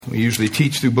We usually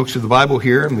teach through books of the Bible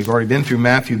here, and we've already been through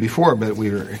Matthew before, but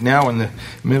we're now in the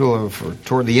middle of, or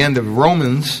toward the end of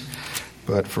Romans.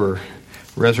 But for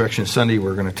Resurrection Sunday,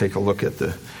 we're going to take a look at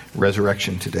the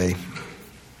resurrection today.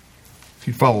 If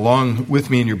you follow along with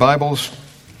me in your Bibles,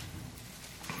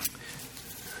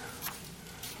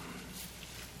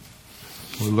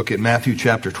 we'll look at Matthew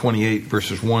chapter 28,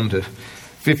 verses 1 to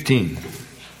 15.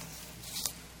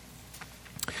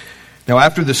 Now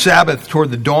after the Sabbath,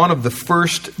 toward the dawn of the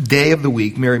first day of the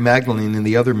week, Mary Magdalene and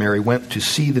the other Mary went to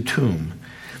see the tomb.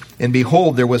 And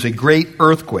behold, there was a great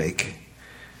earthquake,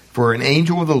 for an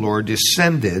angel of the Lord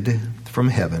descended from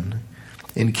heaven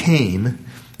and came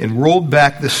and rolled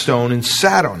back the stone and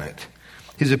sat on it.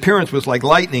 His appearance was like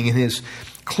lightning, and his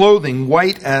clothing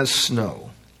white as snow.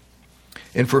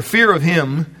 And for fear of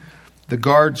him, the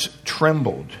guards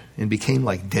trembled and became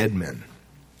like dead men.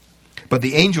 But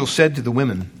the angel said to the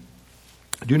women,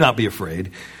 "Do not be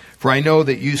afraid, for I know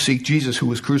that you seek Jesus who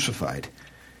was crucified.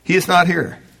 He is not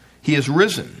here. He is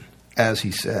risen, as he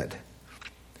said.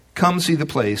 Come see the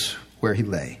place where he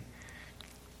lay.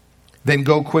 Then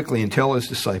go quickly and tell his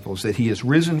disciples that he is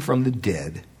risen from the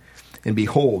dead. And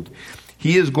behold,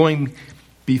 he is going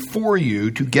before you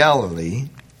to Galilee.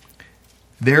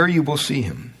 There you will see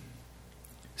him.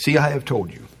 See, I have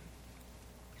told you."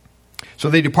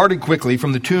 So they departed quickly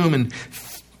from the tomb and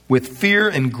with fear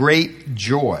and great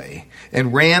joy,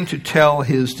 and ran to tell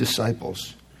his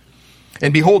disciples.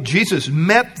 And behold, Jesus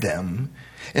met them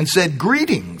and said,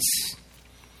 "Greetings."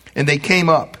 And they came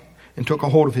up and took a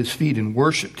hold of his feet and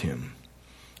worshipped him.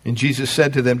 And Jesus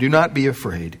said to them, "Do not be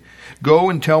afraid. Go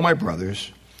and tell my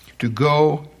brothers to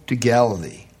go to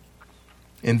Galilee,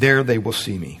 and there they will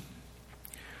see me."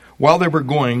 While they were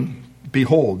going,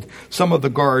 behold, some of the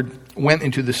guard went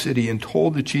into the city and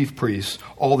told the chief priests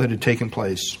all that had taken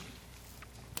place.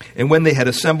 And when they had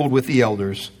assembled with the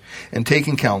elders and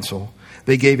taken counsel,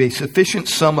 they gave a sufficient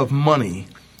sum of money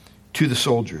to the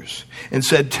soldiers and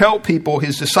said, "Tell people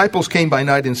his disciples came by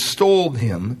night and stole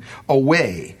him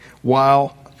away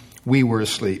while we were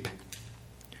asleep.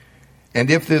 And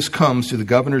if this comes to the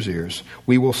governor's ears,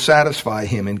 we will satisfy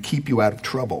him and keep you out of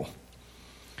trouble."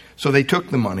 So they took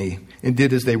the money and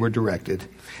did as they were directed.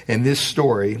 And this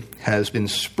story has been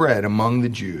spread among the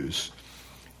Jews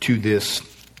to this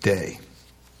day.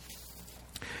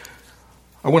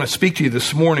 I want to speak to you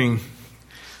this morning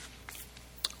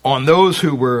on those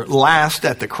who were last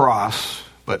at the cross,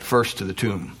 but first to the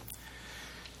tomb.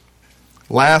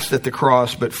 Last at the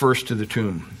cross, but first to the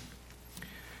tomb.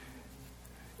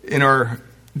 In our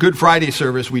Good Friday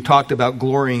service, we talked about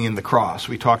glorying in the cross.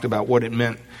 We talked about what it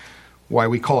meant, why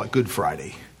we call it Good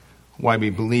Friday, why we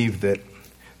believe that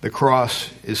the cross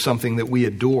is something that we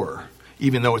adore,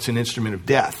 even though it's an instrument of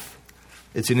death.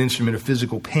 It's an instrument of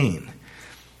physical pain.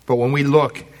 But when we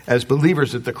look as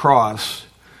believers at the cross,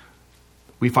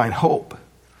 we find hope.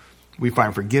 We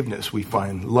find forgiveness. We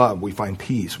find love. We find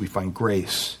peace. We find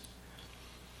grace.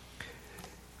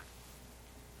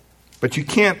 But you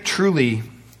can't truly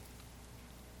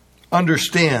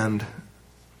understand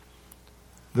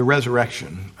the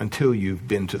resurrection until you've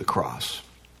been to the cross.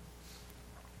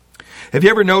 Have you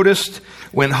ever noticed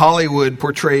when Hollywood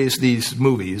portrays these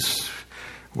movies,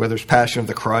 whether it's Passion of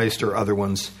the Christ or other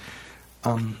ones,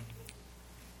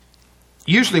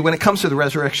 usually when it comes to the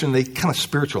resurrection, they kind of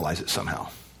spiritualize it somehow.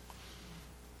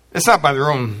 It's not by their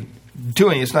own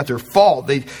doing. It's not their fault.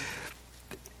 They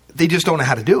just don't know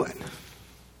how to do it.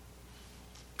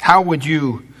 How would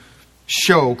you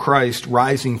show Christ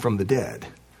rising from the dead?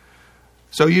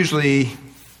 So usually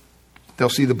they'll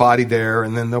see the body there,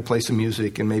 and then they'll play some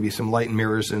music and maybe some light and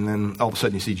mirrors, and then all of a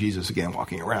sudden you see Jesus again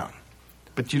walking around.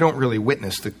 But you don't really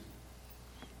witness the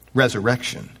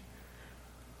resurrection.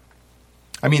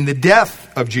 I mean, the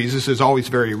death of Jesus is always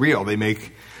very real. They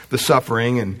make the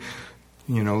suffering and,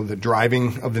 the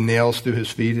driving of the nails through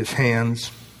his feet, his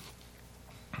hands,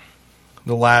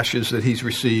 the lashes that he's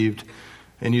received,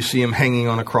 and you see him hanging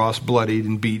on a cross, bloodied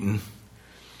and beaten.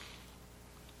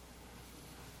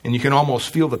 And you can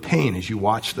almost feel the pain as you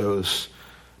watch those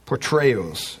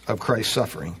portrayals of Christ's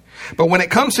suffering. But when it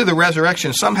comes to the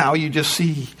resurrection, somehow you just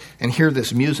see and hear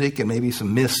this music and maybe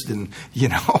some mist, and,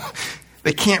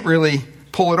 they can't really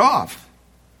pull it off.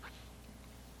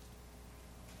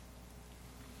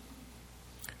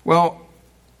 Well,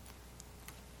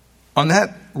 on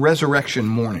that resurrection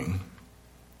morning,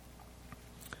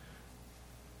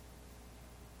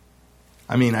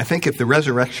 I think if the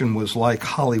resurrection was like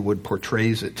Hollywood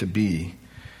portrays it to be,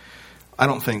 I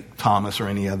don't think Thomas or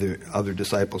any other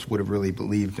disciples would have really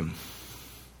believed him.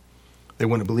 They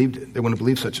wouldn't have believed it. They wouldn't have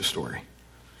believed such a story.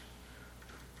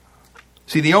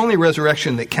 See, the only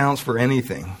resurrection that counts for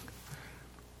anything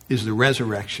is the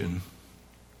resurrection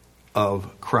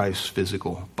of Christ's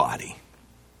physical body.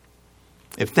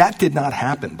 If that did not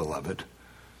happen, beloved,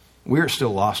 we are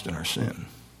still lost in our sin.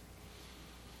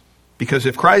 Because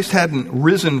if Christ hadn't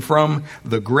risen from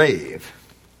the grave,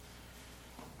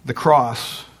 the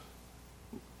cross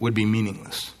would be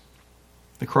meaningless.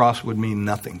 The cross would mean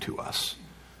nothing to us.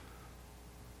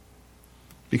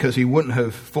 Because he wouldn't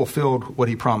have fulfilled what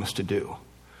he promised to do.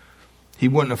 He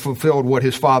wouldn't have fulfilled what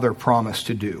his Father promised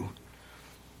to do.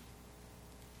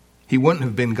 He wouldn't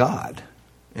have been God,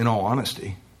 in all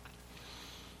honesty.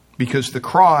 Because the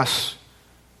cross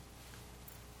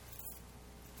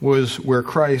was where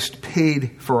Christ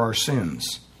paid for our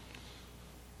sins.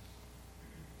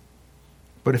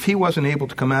 But if he wasn't able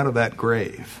to come out of that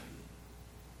grave,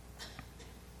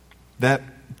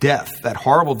 that death, that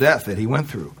horrible death that he went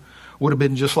through, would have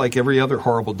been just like every other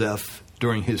horrible death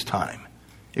during his time.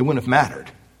 It wouldn't have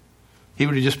mattered. He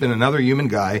would have just been another human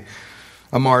guy,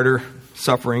 a martyr,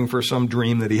 suffering for some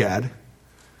dream that he had.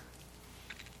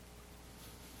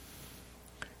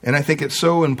 And I think it's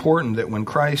so important that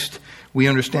we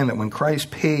understand that when Christ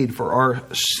paid for our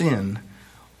sin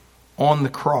on the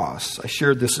cross, I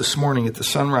shared this morning at the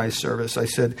sunrise service. I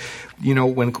said,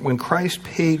 when Christ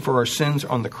paid for our sins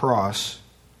on the cross,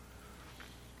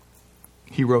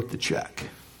 he wrote the check.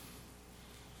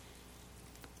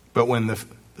 But when the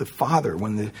Father,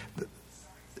 when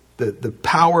the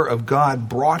power of God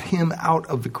brought him out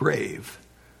of the grave,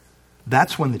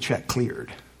 that's when the check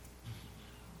cleared.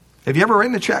 Have you ever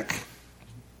written a check? Have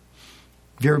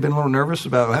you ever been a little nervous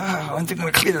about, when's it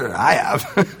going to clear? I have.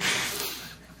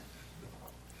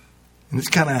 And it's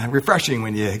kind of refreshing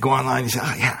when you go online and you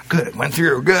say, yeah, good, it went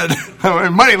through, good.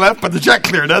 Money left, but the check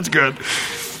cleared, that's good.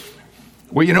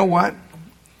 Well, you know what?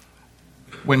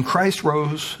 When Christ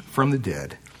rose from the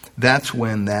dead, that's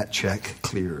when that check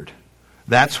cleared.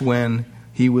 That's when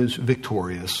he was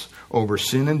victorious over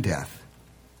sin and death.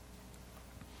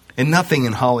 And nothing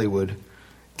in Hollywood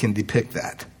can depict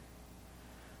that.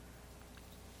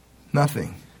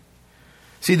 Nothing.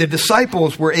 See, the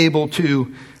disciples were able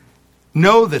to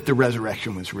know that the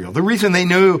resurrection was real. The reason they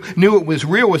knew it was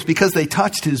real was because they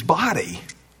touched his body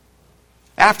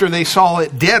after they saw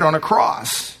it dead on a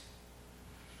cross.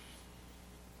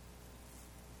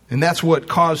 And that's what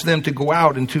caused them to go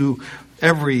out into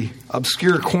every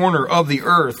obscure corner of the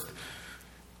earth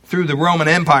through the Roman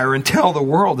Empire and tell the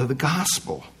world of the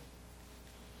gospel.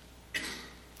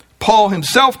 Paul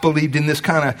himself believed in this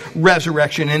kind of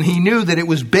resurrection, and he knew that it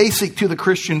was basic to the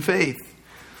Christian faith.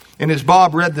 And as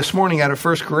Bob read this morning out of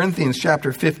 1 Corinthians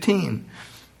chapter 15,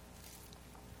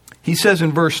 he says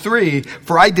in verse 3,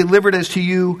 "For I delivered as to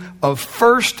you of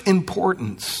first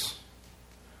importance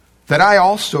what I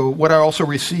also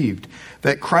received,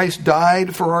 that Christ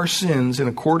died for our sins in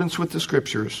accordance with the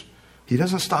Scriptures." He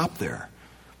doesn't stop there.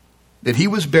 That he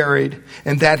was buried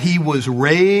and that he was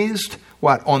raised,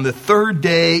 on the third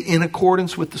day in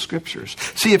accordance with the Scriptures.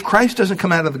 See, if Christ doesn't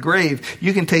come out of the grave,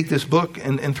 you can take this book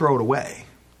and throw it away.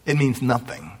 It means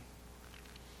nothing.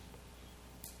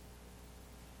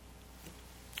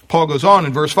 Paul goes on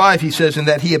in verse 5, he says, "And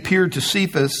that he appeared to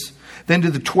Cephas, then to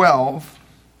the 12.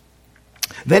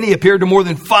 Then he appeared to more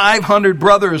than 500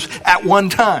 brothers at one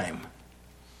time."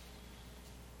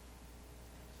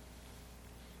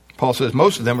 Paul says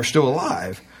most of them are still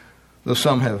alive, though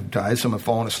some have died, some have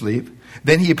fallen asleep.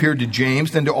 Then he appeared to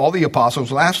James, then to all the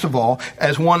apostles. Last of all,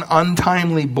 as one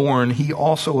untimely born, he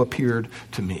also appeared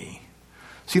to me.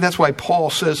 See, that's why Paul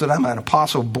says that I'm an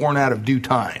apostle born out of due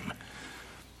time.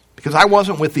 Because I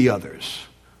wasn't with the others.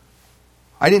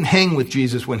 I didn't hang with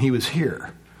Jesus when he was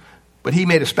here. But he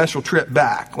made a special trip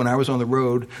back when I was on the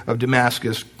road of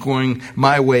Damascus, going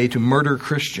my way to murder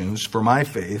Christians for my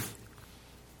faith,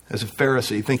 as a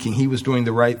Pharisee, thinking he was doing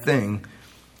the right thing.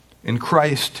 And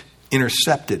Christ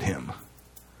intercepted him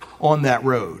on that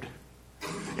road.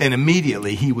 And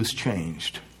immediately he was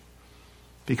changed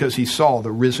because he saw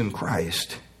the risen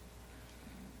Christ.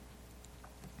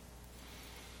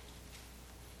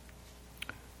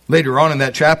 Later on in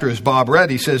that chapter, as Bob read,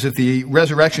 he says if the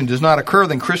resurrection does not occur,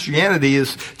 then Christianity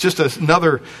is just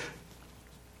another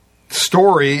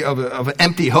story of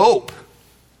empty hope.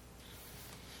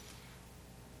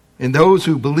 And those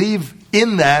who believe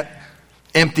in that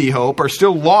empty hope are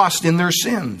still lost in their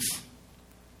sins.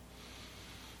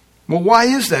 Well, why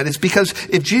is that? It's because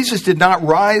if Jesus did not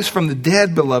rise from the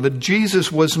dead, beloved,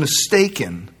 Jesus was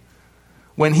mistaken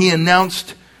when he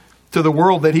announced to the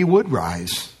world that he would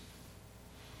rise.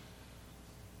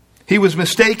 He was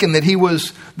mistaken that he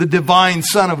was the divine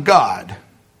Son of God.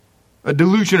 A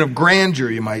delusion of grandeur,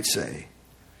 you might say.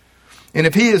 And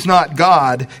if he is not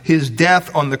God, his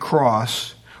death on the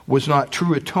cross was not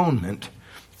true atonement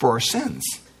for our sins.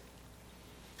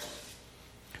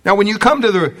 Now, when you come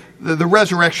to the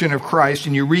resurrection of Christ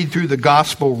and you read through the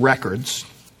gospel records,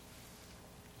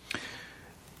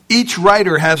 each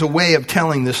writer has a way of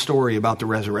telling this story about the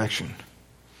resurrection.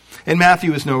 And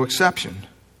Matthew is no exception.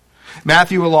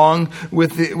 Matthew, along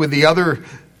with the other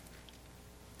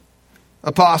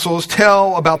apostles,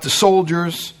 tell about the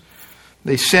soldiers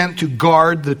they sent to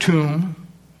guard the tomb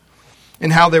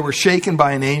and how they were shaken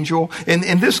by an angel. And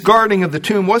this guarding of the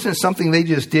tomb wasn't something they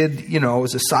just did,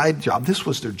 as a side job. This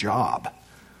was their job.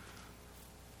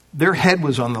 Their head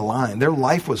was on the line. Their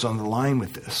life was on the line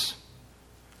with this.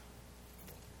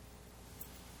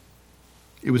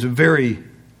 It was a very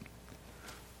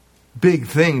big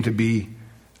thing to be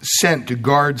sent to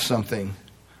guard something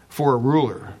for a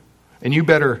ruler. And you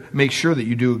better make sure that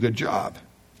you do a good job.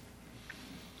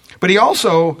 But he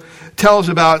also tells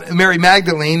about Mary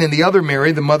Magdalene and the other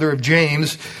Mary, the mother of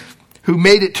James, who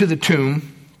made it to the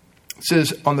tomb, it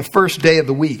says, on the first day of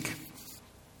the week.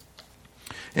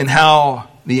 And how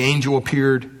the angel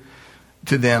appeared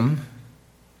to them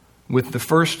with the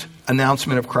first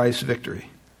announcement of Christ's victory.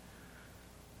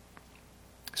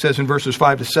 It says in verses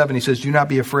 5 to 7, he says, do not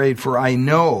be afraid, for I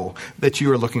know that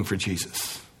you are looking for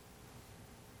Jesus.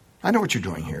 I know what you're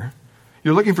doing here.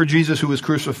 You're looking for Jesus who was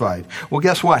crucified. Well,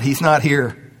 guess what? He's not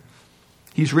here.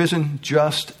 He's risen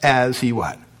just as he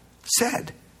what?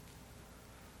 Said.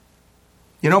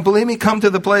 You don't believe me? Come to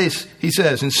the place, he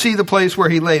says, and see the place where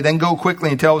he lay. Then go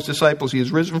quickly and tell his disciples he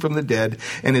is risen from the dead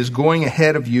and is going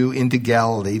ahead of you into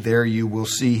Galilee. There you will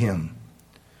see him.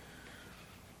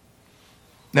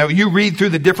 Now, you read through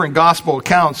the different gospel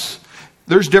accounts.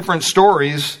 There's different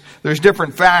stories. There's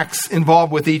different facts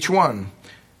involved with each one.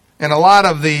 And a lot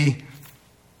of the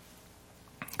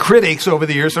critics over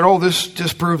the years said, this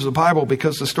just proves the Bible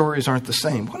because the stories aren't the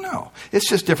same. Well, no. It's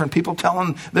just different people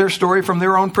telling their story from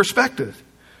their own perspective.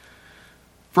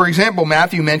 For example,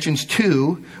 Matthew mentions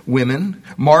 2 women.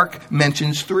 Mark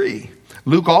mentions 3.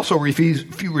 Luke also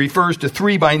refers to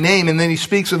 3 by name, and then he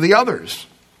speaks of the others.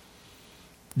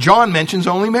 John mentions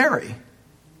only Mary.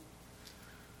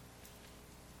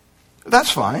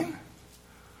 That's fine.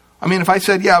 I mean, if I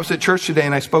said, I was at church today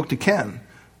and I spoke to Ken,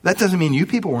 that doesn't mean you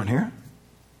people weren't here.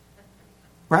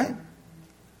 Right?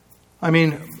 I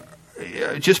mean,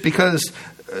 just because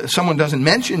someone doesn't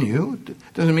mention you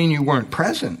doesn't mean you weren't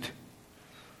present.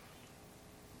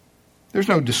 There's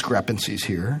no discrepancies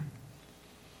here.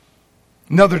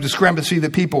 Another discrepancy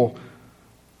that people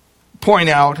point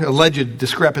out, alleged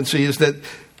discrepancy, is that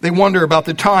they wonder about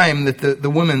the time that the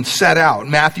women set out.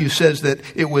 Matthew says that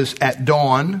it was at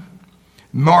dawn.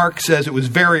 Mark says it was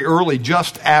very early,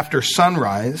 just after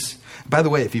sunrise. By the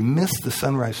way, if you missed the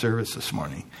sunrise service this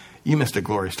morning, you missed a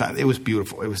glorious time. It was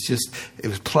beautiful. It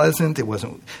was pleasant. It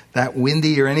wasn't that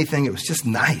windy or anything. It was just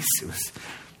nice.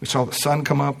 We saw the sun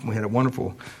come up. We had a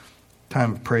wonderful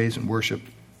time of praise and worship.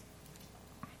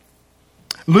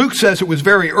 Luke says it was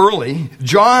very early.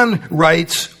 John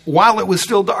writes, while it was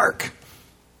still dark.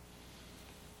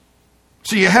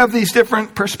 So you have these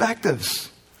different perspectives.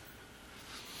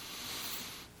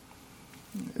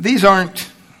 These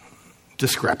aren't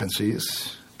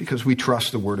discrepancies because we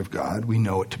trust the Word of God. We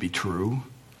know it to be true.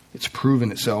 It's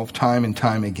proven itself time and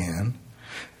time again.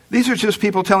 These are just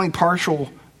people telling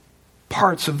partial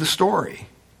parts of the story.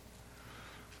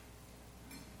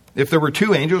 If there were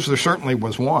 2 angels, there certainly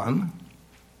was one.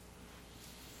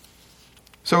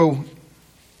 So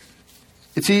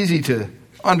it's easy to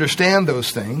understand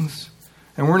those things,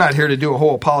 and we're not here to do a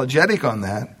whole apologetic on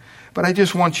that, but I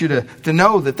just want you to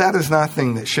know that is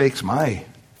nothing that shakes my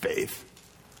faith.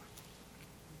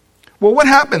 Well, what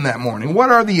happened that morning? What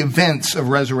are the events of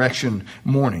resurrection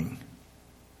morning?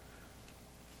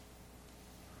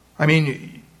 I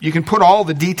mean, you can put all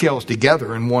the details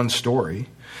together in one story.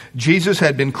 Jesus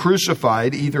had been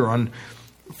crucified either on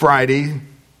Friday,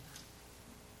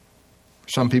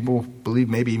 some people believe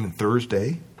maybe even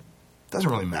Thursday. Doesn't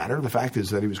really matter. The fact is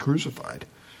that he was crucified.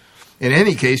 In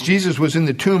any case, Jesus was in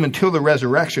the tomb until the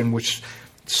resurrection, which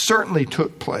certainly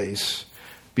took place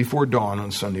before dawn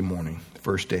on Sunday morning, the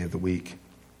first day of the week.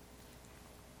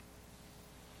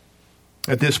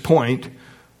 At this point,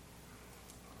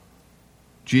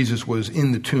 Jesus was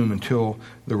in the tomb until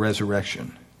the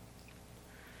resurrection.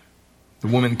 The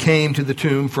woman came to the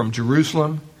tomb from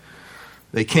Jerusalem.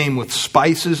 They came with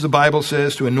spices, the Bible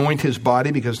says, to anoint his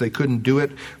body because they couldn't do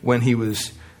it when he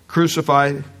was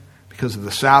crucified because of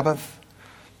the Sabbath.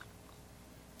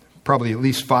 Probably at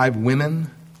least 5 women.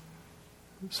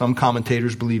 Some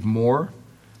commentators believe more.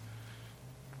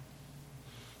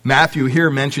 Matthew here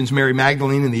mentions Mary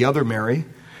Magdalene and the other Mary.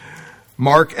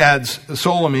 Mark adds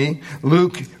Salome.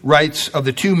 Luke writes of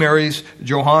the two Marys,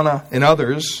 Johanna and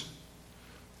others.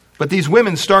 But these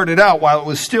women started out while it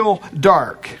was still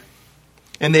dark.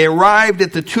 And they arrived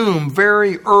at the tomb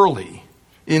very early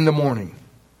in the morning.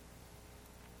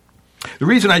 The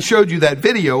reason I showed you that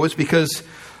video is because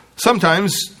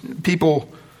sometimes people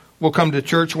will come to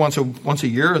church once a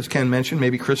year, as Ken mentioned,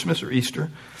 maybe Christmas or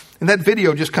Easter. And that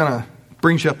video just kind of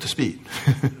brings you up to speed.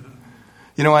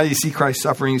 You know, you see Christ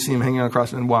suffering, you see him hanging on a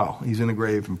cross, and wow, he's in the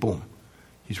grave, and boom,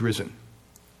 he's risen.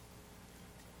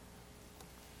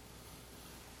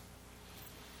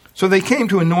 So they came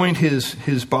to anoint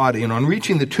his body, and on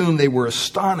reaching the tomb, they were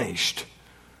astonished.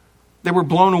 They were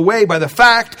blown away by the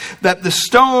fact that the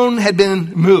stone had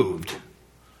been moved.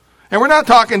 And we're not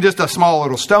talking just a small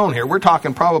little stone here. We're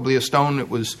talking probably a stone that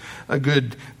was a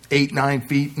good 8-9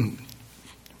 feet and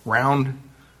round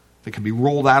that could be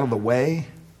rolled out of the way.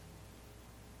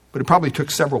 But it probably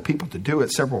took several people to do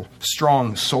it, several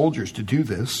strong soldiers to do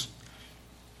this.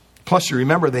 Plus, you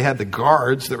remember they had the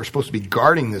guards that were supposed to be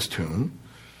guarding this tomb.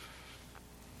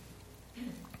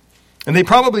 And they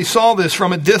probably saw this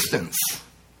from a distance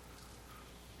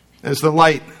as the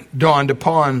light dawned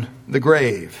upon the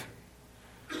grave.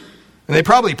 And they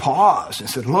probably paused and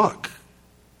said, look,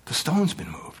 the stone's been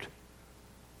moved.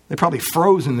 They probably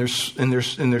froze in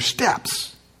their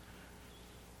steps.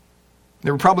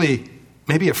 They were probably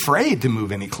maybe afraid to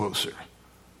move any closer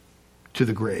to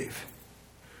the grave.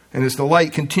 And as the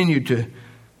light continued to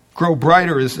grow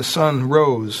brighter as the sun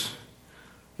rose,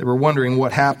 they were wondering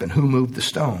what happened. Who moved the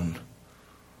stone?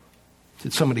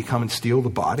 Did somebody come and steal the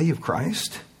body of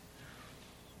Christ?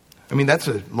 I mean, that's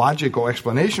a logical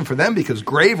explanation for them because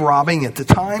grave robbing at the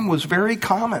time was very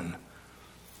common.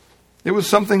 It was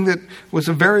something that was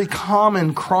a very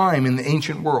common crime in the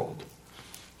ancient world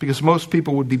because most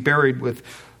people would be buried with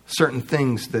certain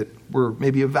things that were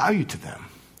maybe of value to them.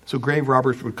 So grave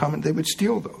robbers would come and they would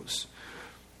steal those.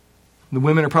 The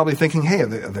women are probably thinking, hey, are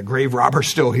the grave robbers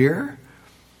still here?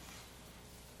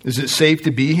 Is it safe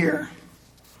to be here?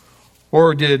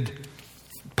 Or did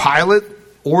Pilate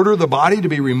order the body to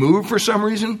be removed for some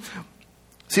reason?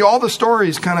 See, all the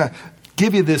stories kind of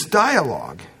give you this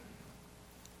dialogue.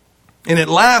 And at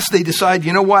last they decide,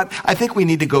 you know what? I think we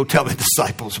need to go tell the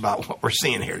disciples about what we're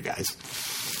seeing here, guys.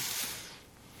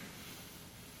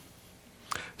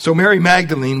 So Mary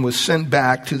Magdalene was sent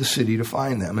back to the city to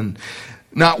find them. And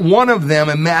not one of them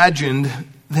imagined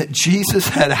that Jesus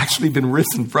had actually been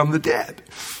risen from the dead.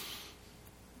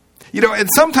 You know, and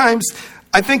sometimes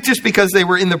I think just because they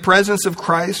were in the presence of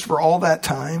Christ for all that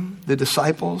time, the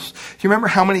disciples, do you remember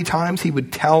how many times he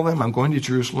would tell them, I'm going to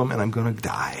Jerusalem and I'm going to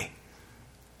die?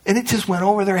 And it just went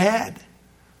over their head.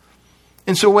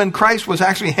 And so when Christ was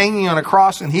actually hanging on a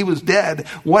cross and he was dead,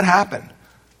 what happened?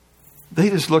 They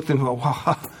just looked and went,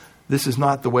 wow, this is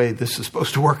not the way this is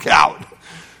supposed to work out.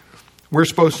 We're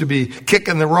supposed to be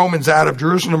kicking the Romans out of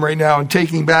Jerusalem right now and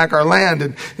taking back our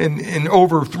land and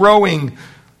overthrowing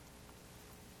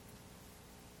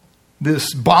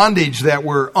this bondage that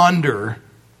we're under.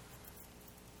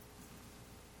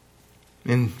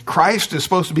 And Christ is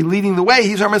supposed to be leading the way.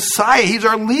 He's our Messiah. He's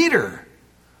our leader.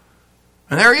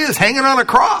 And there he is, hanging on a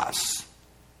cross.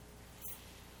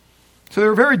 So they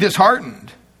were very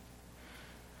disheartened.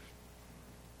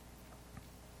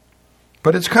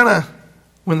 But it's kind of,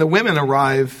 when the women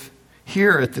arrive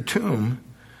here at the tomb,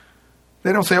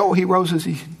 they don't say, oh, he rose as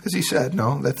he said.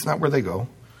 No, that's not where they go.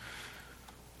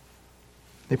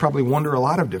 They probably wonder a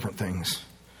lot of different things.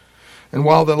 And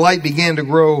while the light began to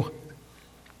grow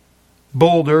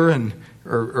bolder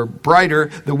or brighter,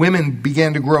 the women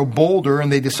began to grow bolder and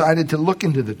they decided to look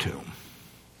into the tomb.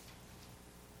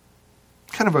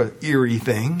 Kind of an eerie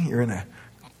thing. You're in a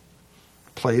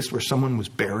place where someone was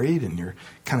buried and you're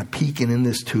kind of peeking in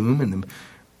this tomb in the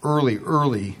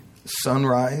early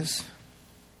sunrise.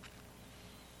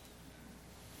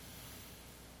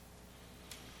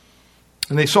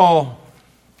 And they saw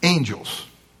angels,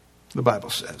 the Bible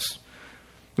says.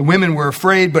 The women were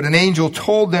afraid, but an angel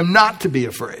told them not to be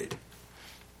afraid.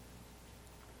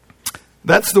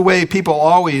 That's the way people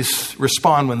always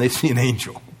respond when they see an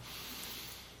angel.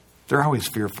 They're always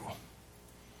fearful.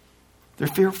 They're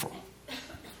fearful.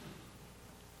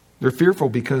 They're fearful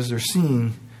because they're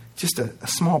seeing just a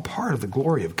small part of the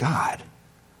glory of God.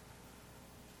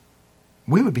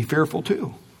 We would be fearful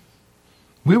too.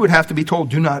 We would have to be told,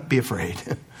 do not be afraid.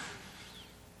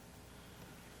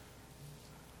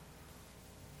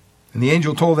 And the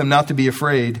angel told them not to be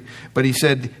afraid, but he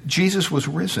said, Jesus was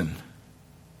risen.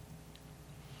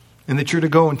 And that you're to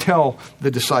go and tell the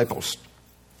disciples.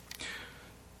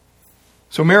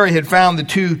 So Mary had found the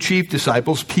two chief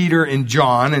disciples, Peter and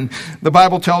John, and the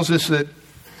Bible tells us that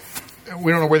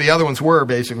we don't know where the other ones were,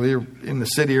 basically, or in the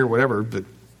city or whatever, but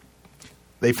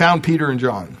they found Peter and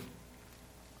John.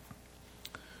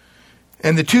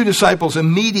 And the two disciples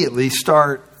immediately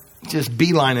start just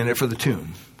beelining it for the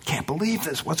tomb. Can't believe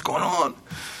this. What's going on?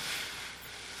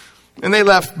 And they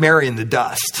left Mary in the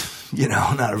dust. You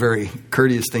know, not a very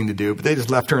courteous thing to do, but they just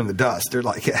left her in the dust. They're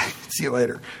like, yeah, see you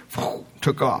later.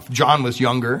 Took off. John was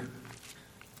younger,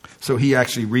 so he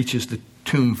actually reaches the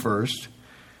tomb first.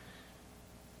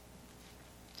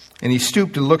 And he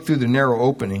stooped to look through the narrow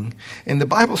opening. And the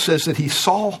Bible says that he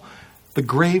saw the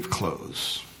grave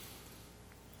clothes.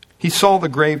 He saw the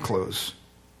grave clothes.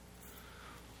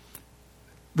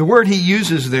 The word he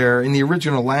uses there in the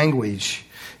original language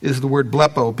is the word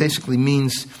blepo. Basically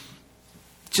means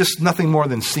just nothing more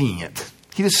than seeing it.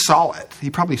 He just saw it. He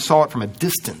probably saw it from a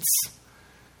distance.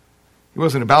 He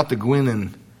wasn't about to go in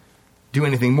and do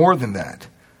anything more than that.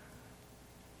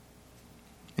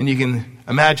 And you can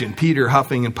imagine Peter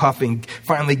huffing and puffing,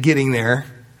 finally getting there.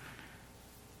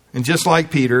 And just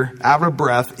like Peter, out of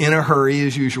breath, in a hurry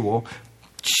as usual,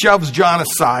 shoves John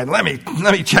aside. Let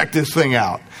me check this thing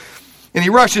out. And he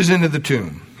rushes into the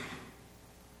tomb.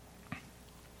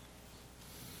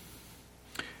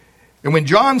 And when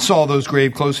John saw those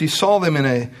grave clothes, he saw them in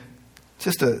a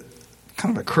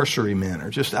kind of a cursory manner,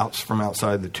 just out from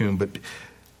outside the tomb. But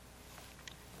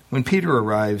when Peter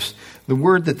arrives, the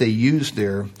word that they use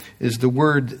there is the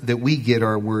word that we get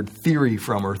our word theory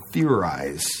from, or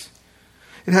theorize.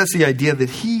 It has the idea that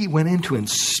he went in to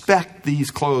inspect these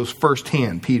clothes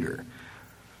firsthand, Peter.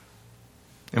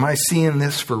 Am I seeing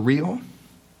this for real?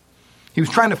 He was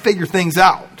trying to figure things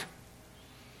out.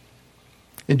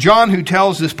 And John, who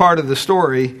tells this part of the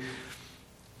story,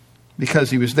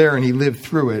 because he was there and he lived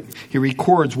through it, he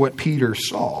records what Peter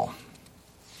saw.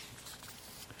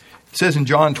 It says in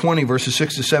John 20, verses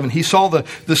 6 to 7, he saw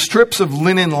the strips of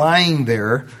linen lying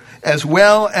there, as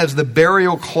well as the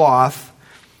burial cloth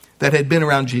that had been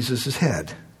around Jesus'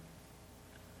 head.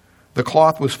 The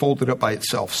cloth was folded up by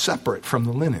itself, separate from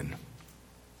the linen.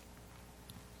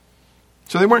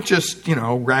 So they weren't just,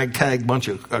 ragtag bunch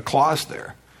of cloths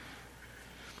there.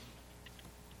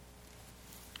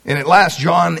 And at last,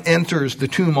 John enters the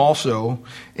tomb also,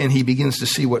 and he begins to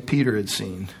see what Peter had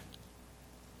seen.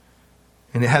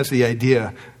 And it has the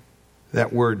idea,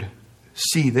 that word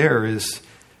see there is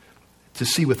to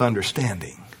see with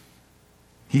understanding.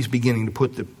 He's beginning to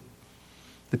put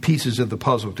the pieces of the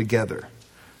puzzle together,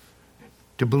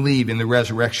 to believe in the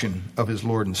resurrection of his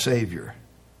Lord and Savior.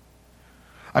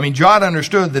 I mean, John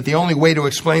understood that the only way to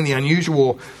explain the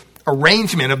unusual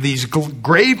arrangement of these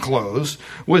grave clothes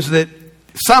was that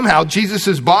somehow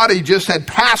Jesus' body just had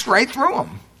passed right through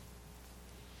them.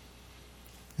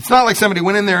 It's not like somebody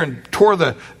went in there and tore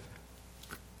the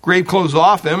grave clothes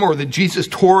off him, or that Jesus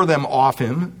tore them off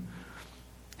him.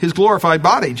 His glorified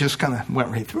body just kind of went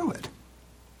right through it.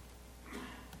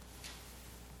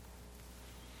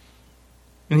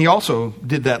 And he also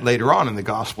did that later on in the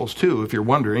Gospels too. If you're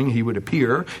wondering, he would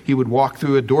appear, he would walk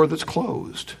through a door that's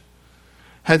closed.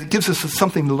 It gives us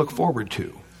something to look forward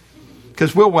to.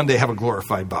 Because we'll one day have a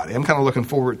glorified body. I'm kind of looking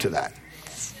forward to that.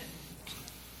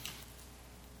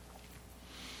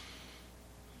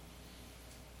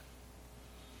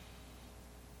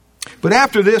 But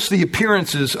after this, the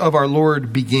appearances of our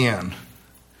Lord began.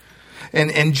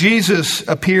 And Jesus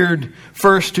appeared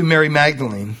first to Mary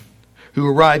Magdalene, who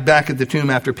arrived back at the tomb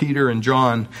after Peter and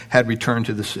John had returned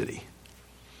to the city.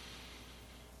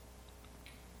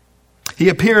 He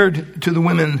appeared to the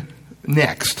women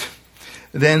next,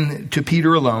 then to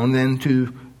Peter alone, then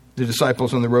to the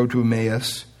disciples on the road to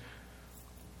Emmaus.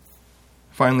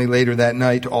 Finally, later that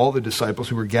night, to all the disciples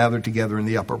who were gathered together in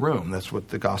the upper room. That's what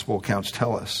the gospel accounts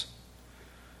tell us.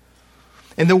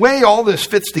 And the way all this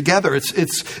fits together,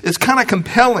 it's kind of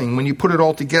compelling when you put it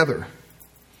all together.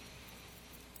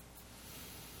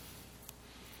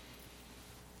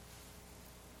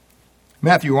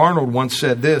 Matthew Arnold once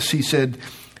said this. He said,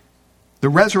 "The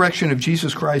resurrection of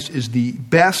Jesus Christ is the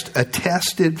best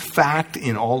attested fact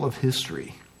in all of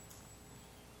history."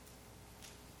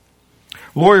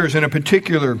 Lawyers in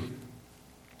particular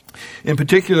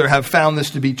have found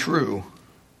this to be true.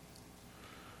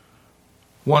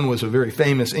 One was a very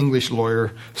famous English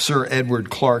lawyer, Sir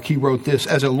Edward Clarke. He wrote this: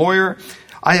 "As a lawyer,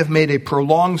 I have made a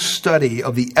prolonged study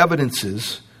of the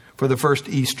evidences for the first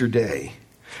Easter day.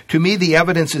 To me, the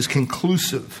evidence is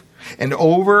conclusive. And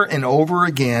over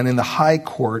again in the high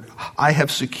court, I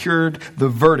have secured the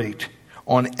verdict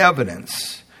on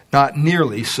evidence not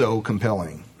nearly so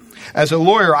compelling. As a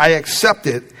lawyer, I accept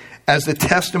it as the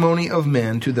testimony of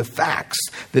men to the facts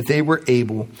that they were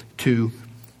able to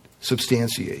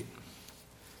substantiate.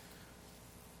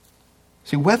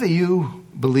 See, whether you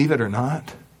believe it or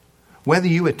not, whether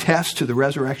you attest to the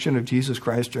resurrection of Jesus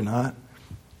Christ or not,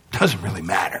 doesn't really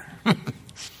matter.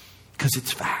 Because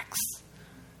it's facts.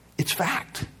 It's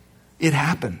fact. It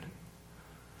happened.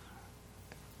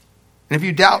 And if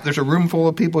you doubt, there's a room full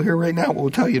of people here right now who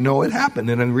will tell you, no, it happened.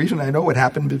 And the reason I know it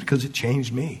happened is because it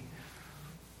changed me.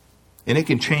 And it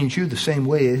can change you the same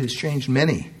way it has changed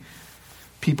many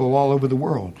people all over the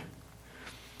world.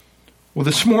 Well,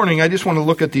 this morning, I just want to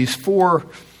look at these 4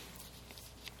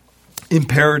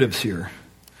 imperatives here.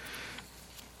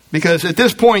 Because at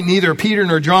this point, neither Peter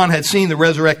nor John had seen the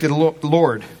resurrected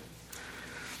Lord.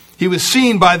 He was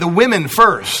seen by the women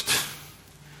first.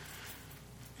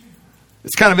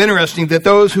 It's kind of interesting that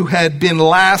those who had been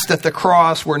last at the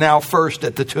cross were now first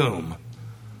at the tomb.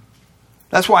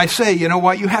 That's why I say, you know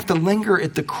what? You have to linger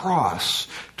at the cross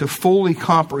to fully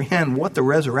comprehend what the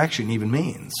resurrection even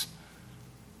means.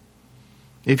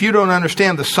 If you don't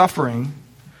understand the suffering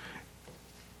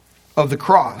of the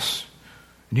cross,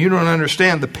 and you don't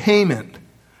understand the payment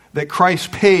that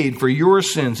Christ paid for your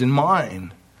sins and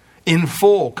mine in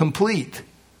full, complete.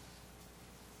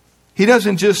 He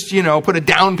doesn't just, put a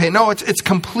down payment. No, it's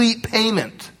complete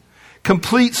payment.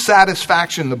 Complete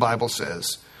satisfaction, the Bible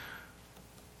says.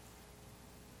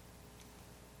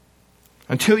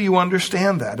 Until you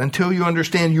understand that, until you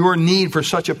understand your need for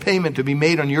such a payment to be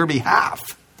made on your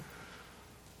behalf.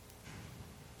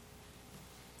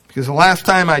 Because the last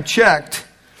time I checked,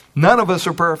 none of us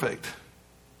are perfect.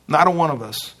 Not a one of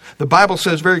us. The Bible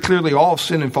says very clearly, all have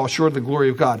sinned and fall short of the glory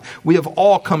of God. We have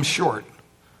all come short.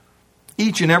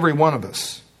 Each and every one of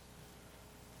us.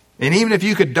 And even if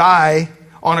you could die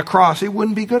on a cross, it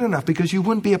wouldn't be good enough because you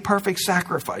wouldn't be a perfect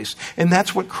sacrifice. And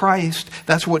that's what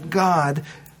that's what God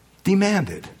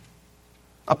demanded.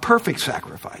 A perfect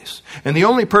sacrifice. And the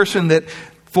only person that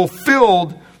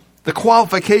fulfilled the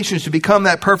qualifications to become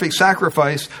that perfect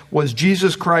sacrifice was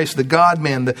Jesus Christ, the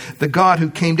God-man, the God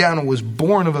who came down and was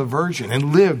born of a virgin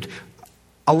and lived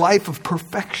a life of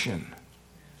perfection.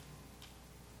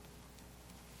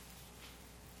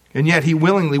 And yet he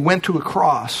willingly went to a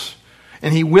cross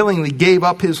and he willingly gave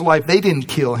up his life. They didn't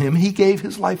kill him. He gave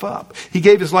his life up. He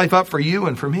gave his life up for you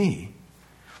and for me.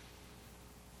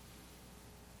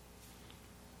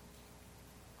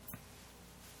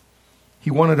 He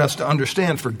wanted us to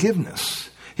understand forgiveness.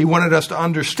 He wanted us to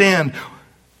understand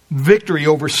victory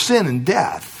over sin and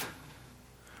death.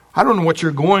 I don't know what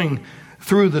you're going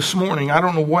through this morning. I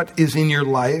don't know what is in your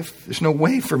life. There's no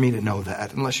way for me to know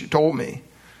that unless you told me.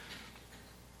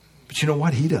 But you know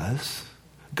what? He does.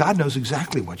 God knows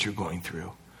exactly what you're going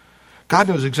through. God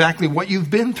knows exactly what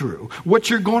you've been through, what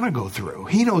you're going to go through.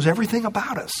 He knows everything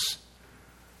about us.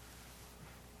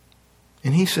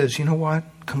 And he says, you know what?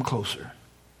 Come closer.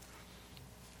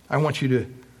 I want you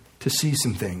to see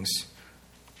some things.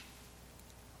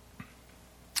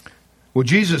 Well,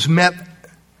 Jesus met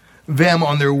them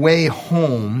on their way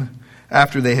home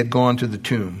after they had gone to the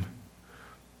tomb.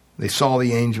 They saw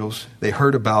the angels. They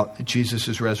heard about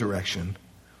Jesus' resurrection.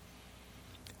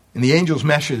 And the angel's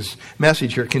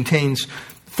message here contains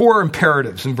 4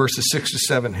 imperatives in verses 6 to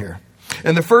 7 here.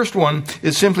 And the first one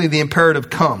is simply the imperative,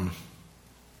 come.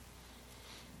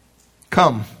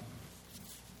 Come.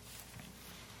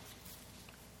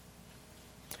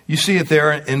 You see it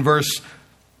there in verse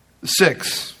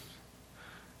 6.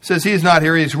 It says, he is not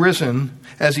here, he is risen,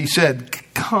 as he said,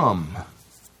 come.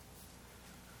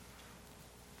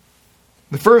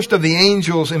 The first of the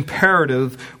angel's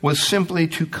imperative was simply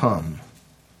to come.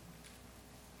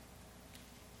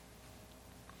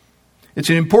 It's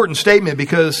an important statement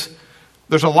because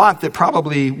there's a lot that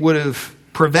probably would have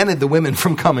prevented the women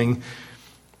from coming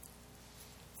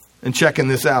and checking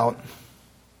this out.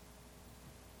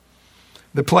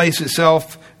 The place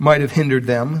itself might have hindered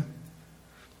them.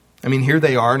 I mean, here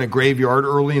they are in a graveyard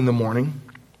early in the morning.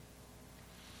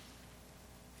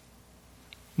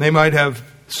 They might have,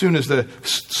 as soon as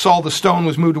saw the stone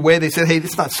was moved away, they said, hey,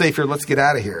 it's not safe here. Let's get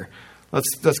out of here.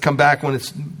 Let's come back when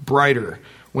it's brighter,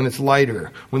 when it's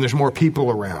lighter, when there's more people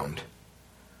around.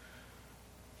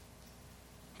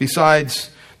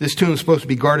 Besides, this tomb is supposed to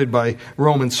be guarded by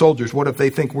Roman soldiers. What if they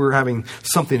think we're having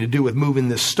something to do with moving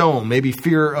this stone? Maybe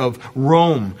fear of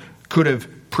Rome could have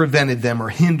prevented them or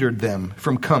hindered them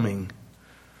from coming.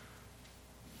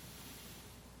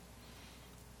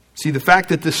 See, the fact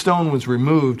that this stone was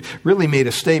removed really made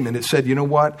a statement. It said, you know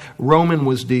what? Roman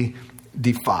was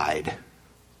defied.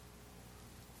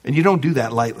 And you don't do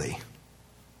that lightly.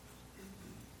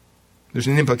 There's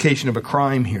an implication of a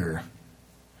crime here.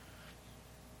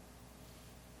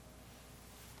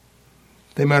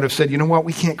 They might have said, you know what,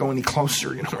 we can't go any closer.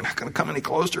 We're not going to come any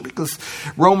closer because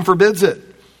Rome forbids it.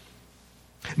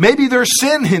 Maybe their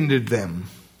sin hindered them.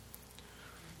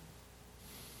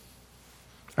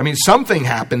 I mean, something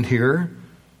happened here.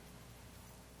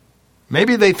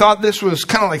 Maybe they thought this was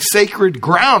kind of like sacred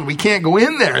ground. We can't go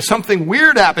in there. Something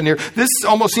weird happened here. This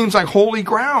almost seems like holy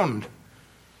ground.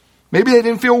 Maybe they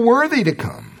didn't feel worthy to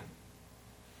come.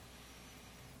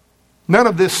 None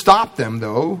of this stopped them,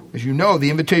 though. As you know,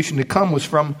 the invitation to come was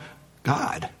from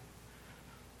God.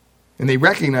 And they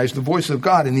recognized the voice of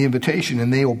God in the invitation,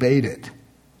 and they obeyed it.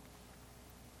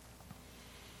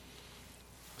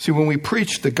 See, when we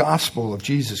preach the gospel of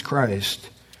Jesus Christ,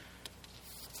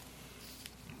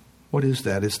 what is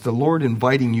that? It's the Lord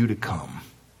inviting you to come.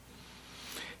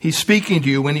 He's speaking to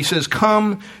you when he says,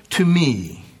 come to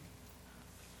me,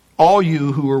 all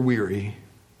you who are weary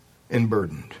and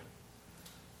burdened,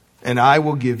 and I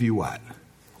will give you what?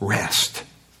 Rest.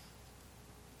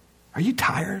 Are you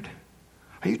tired?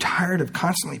 Are you tired of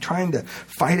constantly trying to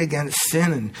fight against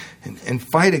sin and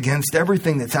fight against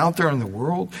everything that's out there in the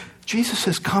world? Jesus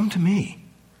says, come to me.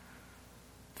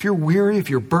 If you're weary,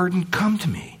 if you're burdened, come to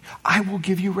me. I will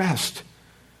give you rest.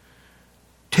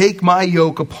 Take my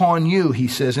yoke upon you, he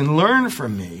says, and learn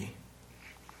from me.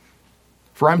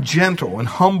 For I'm gentle and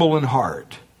humble in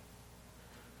heart,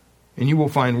 and you will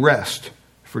find rest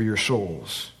for your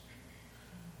souls.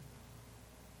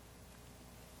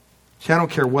 See, I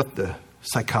don't care what the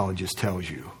psychologist tells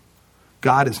you.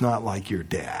 God is not like your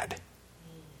dad.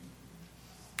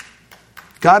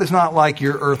 God is not like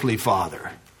your earthly father.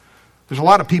 There's a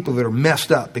lot of people that are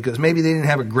messed up because maybe they didn't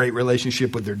have a great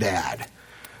relationship with their dad.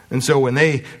 And so when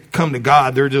they come to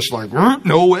God, they're just like,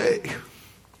 no way.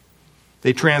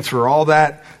 They transfer all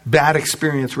that bad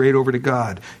experience right over to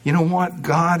God. You know what?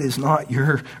 God is not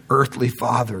your earthly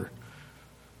father.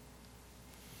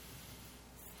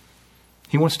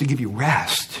 He wants to give you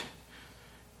rest.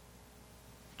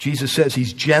 Jesus says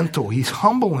he's gentle. He's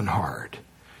humble in heart.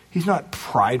 He's not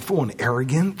prideful and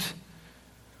arrogant.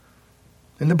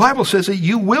 And the Bible says that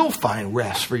you will find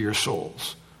rest for your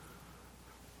souls.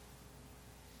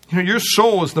 You know, your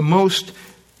soul is the most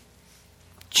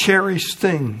cherished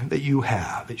thing that you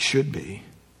have. It should be.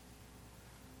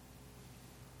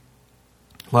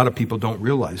 A lot of people don't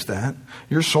realize that.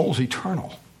 Your soul's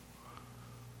eternal.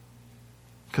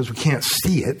 Because we can't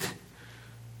see it.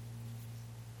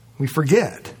 We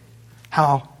forget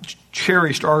how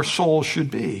cherished our soul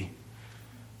should be.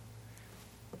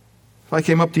 If I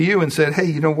came up to you and said, hey,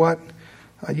 you know what?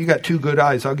 You got 2 good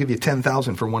eyes. I'll give you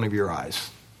 $10,000 for one of your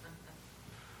eyes.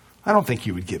 I don't think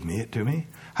you would give me it to me.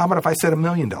 How about if I said $1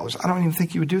 million? I don't even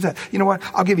think you would do that. You know what?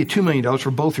 I'll give you $2 million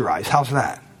for both your eyes. How's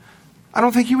that? I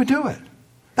don't think you would do it.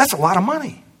 That's a lot of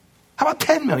money. How about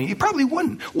 $10 million? You probably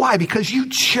wouldn't. Why? Because you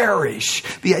cherish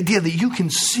the idea that you can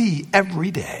see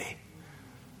every day.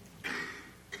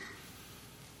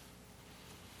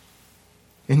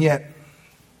 And yet,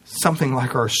 something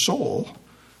like our soul,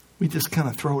 we just kind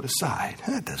of throw it aside.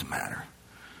 It doesn't matter.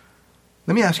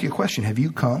 Let me ask you a question. Have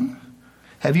you come?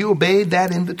 Have you obeyed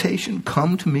that invitation?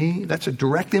 Come to me. That's a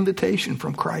direct invitation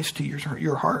from Christ to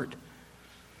your heart.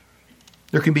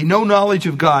 There can be no knowledge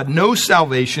of God, no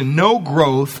salvation, no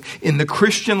growth in the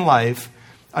Christian life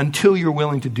until you're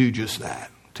willing to do just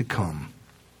that, to come.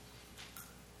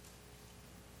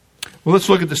 Well, let's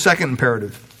look at the second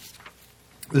imperative.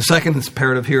 The second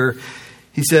imperative here,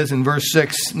 he says in verse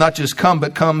 6, not just come,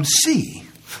 but come see.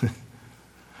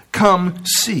 Come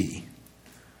see.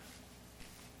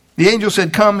 The angel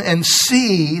said, come and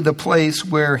see the place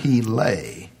where he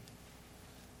lay.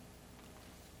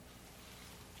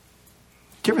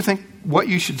 Do you ever think what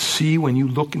you should see when you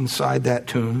look inside that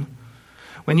tomb?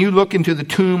 When you look into the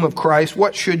tomb of Christ,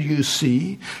 what should you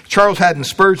see? Charles Haddon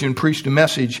Spurgeon preached a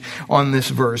message on this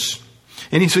verse.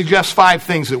 And he suggests 5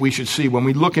 things that we should see when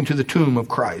we look into the tomb of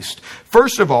Christ.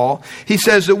 First of all, he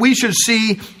says that we should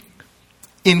see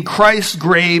in Christ's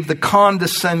grave the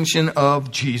condescension of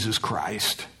Jesus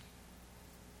Christ.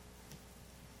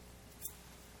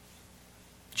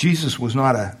 Jesus was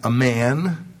not a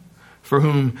man for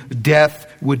whom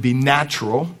death would be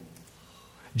natural.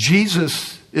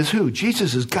 Jesus is who?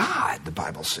 Jesus is God, the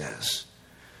Bible says.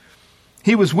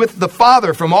 He was with the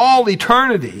Father from all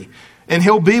eternity, and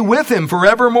he'll be with him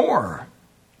forevermore.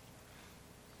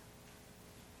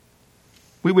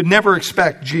 We would never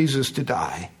expect Jesus to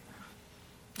die,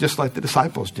 just like the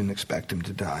disciples didn't expect him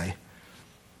to die.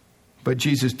 But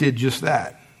Jesus did just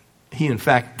that. He, in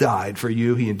fact, died for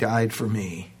you. He died for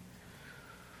me.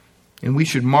 And we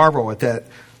should marvel at that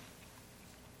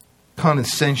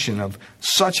condescension of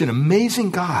such an amazing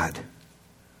God,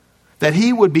 that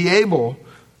he would be able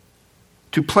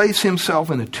to place himself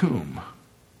in a tomb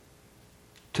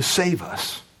to save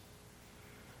us.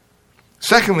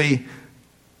 Secondly,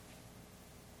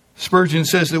 Spurgeon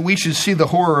says that we should see the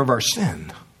horror of our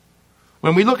sin.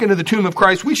 When we look into the tomb of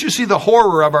Christ, we should see the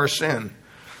horror of our sin.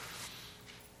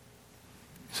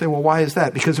 You say, well, why is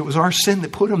that? Because it was our sin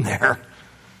that put him there.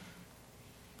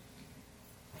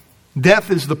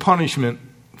 Death is the punishment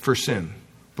for sin,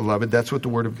 beloved. That's what the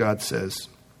Word of God says.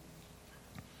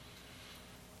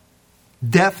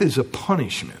 Death is a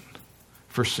punishment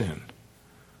for sin.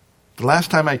 The last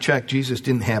time I checked, Jesus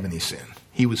didn't have any sin.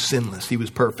 He was sinless. He was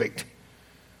perfect.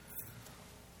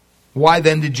 Why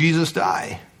then did Jesus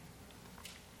die?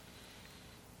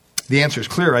 The answer is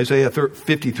clear. Isaiah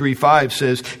 53:5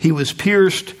 says, he was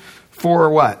pierced for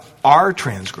what? Our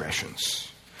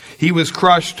transgressions. He was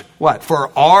crushed, what?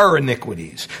 For our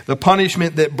iniquities. The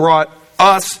punishment that brought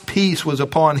us peace was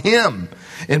upon him.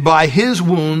 And by his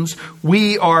wounds,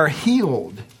 we are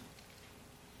healed.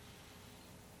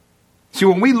 See,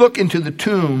 when we look into the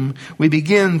tomb, we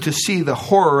begin to see the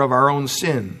horror of our own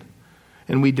sin.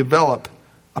 And we develop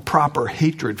a proper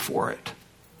hatred for it.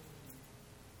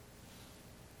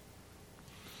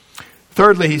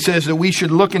 Thirdly, he says that we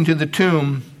should look into the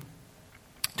tomb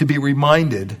to be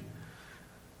reminded.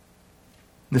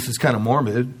 This is kind of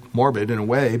morbid in a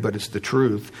way, but it's the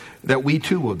truth, that we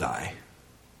too will die.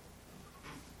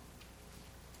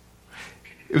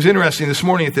 It was interesting, this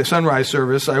morning at the sunrise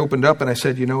service, I opened up and I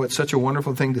said, it's such a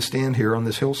wonderful thing to stand here on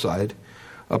this hillside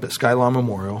up at Skylawn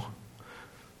Memorial,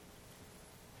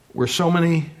 where so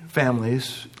many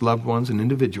families, loved ones, and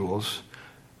individuals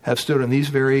have stood on these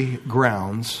very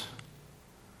grounds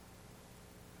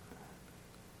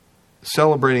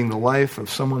celebrating the life of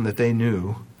someone that they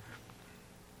knew,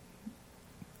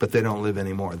 but they don't live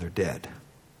anymore. They're dead.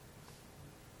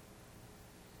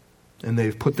 And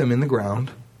they've put them in the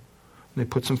ground. They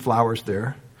put some flowers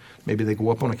there. Maybe they go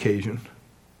up on occasion.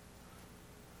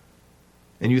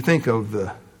 And you think of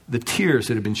the tears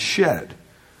that have been shed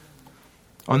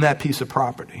on that piece of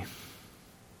property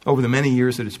over the many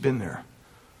years that it's been there.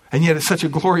 And yet it's such a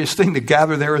glorious thing to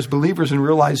gather there as believers and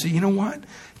realize that, you know what?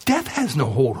 Death has no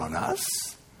hold on us.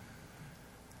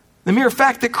 The mere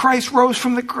fact that Christ rose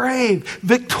from the grave,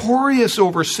 victorious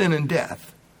over sin and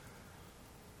death.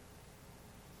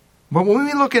 But when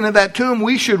we look into that tomb,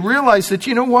 we should realize that,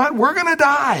 you know what? We're going to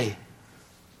die.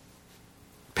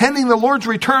 Pending the Lord's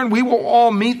return, we will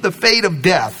all meet the fate of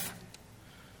death.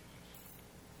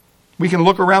 We can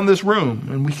look around this room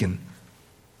and we can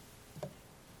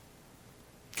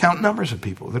count numbers of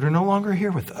people that are no longer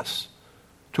here with us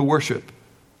to worship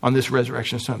on this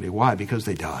Resurrection Sunday. Why? Because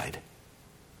they died.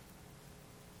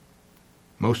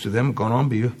 Most of them have gone on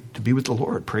to be with the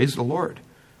Lord. Praise the Lord.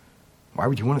 Why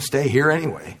would you want to stay here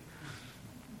anyway?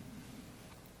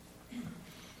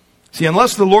 See,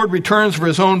 unless the Lord returns for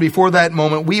his own before that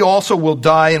moment, we also will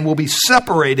die and will be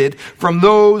separated from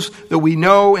those that we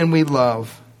know and we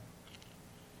love.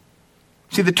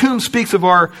 See, the tomb speaks of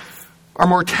our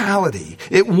mortality.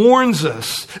 It warns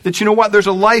us that, you know what, there's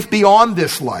a life beyond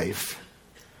this life.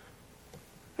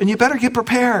 And you better get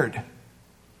prepared.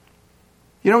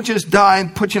 You don't just die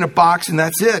and put you in a box and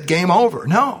that's it, game over.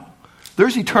 No,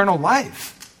 there's eternal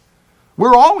life.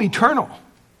 We're all eternal.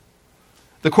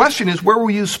 The question is, where will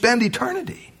you spend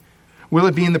eternity? Will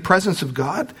it be in the presence of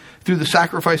God through the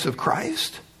sacrifice of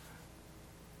Christ?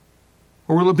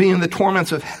 Or will it be in the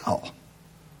torments of hell?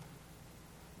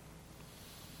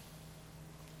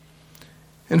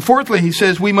 And fourthly, he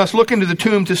says, we must look into the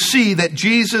tomb to see that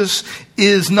Jesus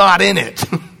is not in it.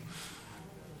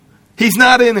 He's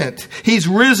not in it. He's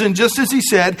risen, just as he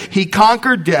said. He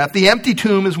conquered death. The empty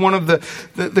tomb is one of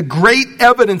the great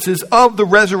evidences of the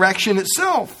resurrection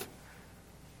itself.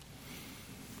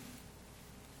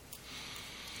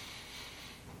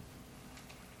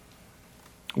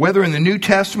 Whether in the New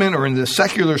Testament or in the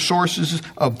secular sources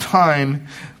of time,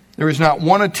 there is not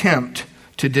one attempt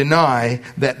to deny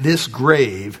that this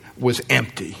grave was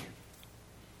empty.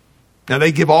 Now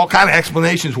they give all kinds of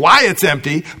explanations why it's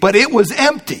empty, but it was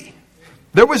empty.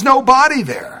 There was no body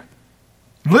there.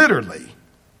 Literally.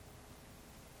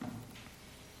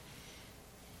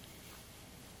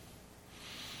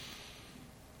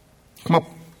 Come up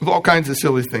with all kinds of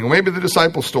silly things. Maybe the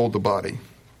disciples stole the body.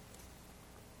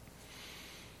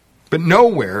 But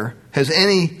nowhere has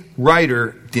any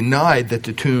writer denied that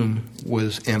the tomb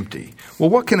was empty. Well,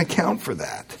 what can account for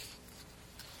that?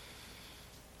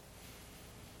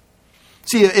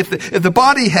 See, if the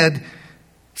body had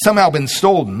somehow been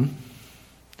stolen,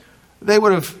 they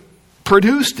would have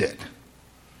produced it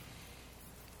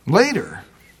later,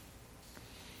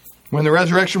 when the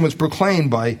resurrection was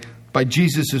proclaimed by by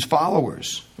Jesus'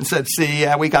 followers and said, see,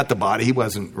 yeah, we got the body. He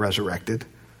wasn't resurrected.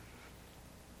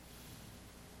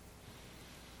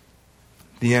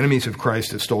 The enemies of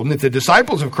Christ have stolen. If the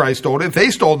disciples of Christ stole it, if they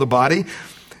stole the body,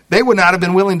 they would not have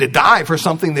been willing to die for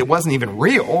something that wasn't even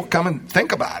real. Come and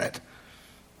think about it.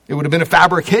 It would have been a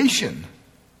fabrication.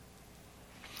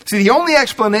 See, the only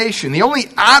explanation, the only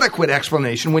adequate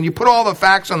explanation, when you put all the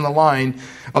facts on the line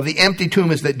of the empty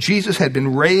tomb, is that Jesus had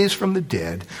been raised from the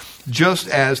dead, just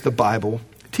as the Bible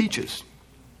teaches.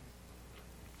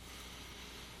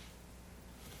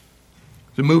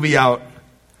 There's a movie out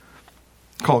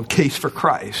called Case for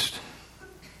Christ.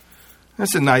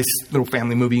 That's a nice little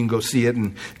family movie. You can go see it.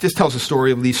 And it just tells the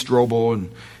story of Lee Strobel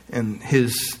and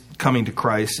his coming to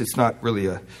Christ. It's not really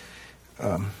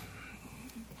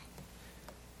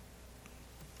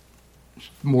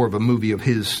more of a movie of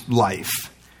his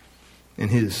life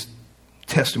and his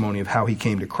testimony of how he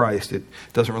came to Christ. It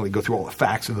doesn't really go through all the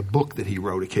facts of the book that he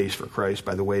wrote, A Case for Christ.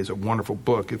 By the way, it's a wonderful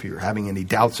book. If you're having any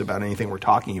doubts about anything we're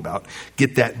talking about,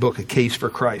 get that book, A Case for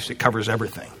Christ. It covers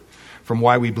everything, from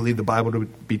why we believe the Bible to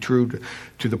be true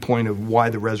to the point of why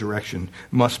the resurrection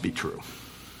must be true.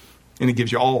 And it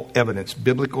gives you all evidence,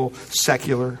 biblical,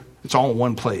 secular. It's all in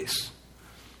one place.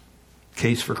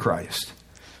 Case for Christ.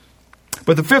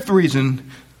 But the fifth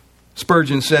reason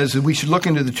Spurgeon says that we should look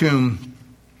into the tomb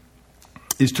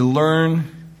is to learn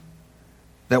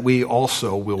that we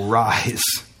also will rise,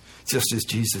 just as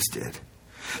Jesus did.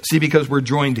 See, because we're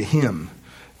joined to him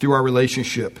through our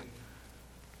relationship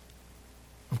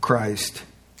of Christ.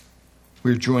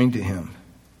 We're joined to him.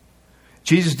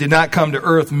 Jesus did not come to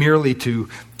earth merely to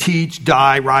teach,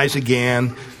 die, rise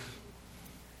again,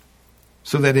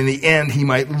 so that in the end he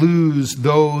might lose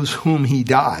those whom he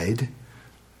died.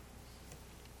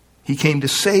 He came to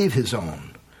save his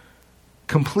own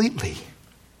completely,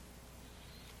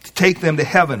 to take them to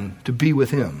heaven to be with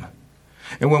him.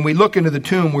 And when we look into the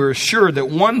tomb, we're assured that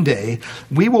one day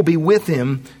we will be with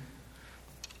him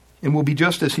and will be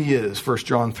just as he is. 1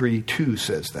 John 3:2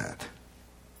 says that.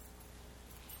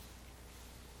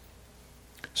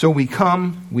 So we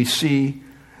come, we see.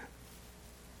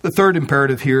 The third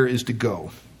imperative here is to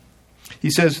go.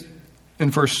 He says in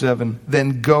verse 7,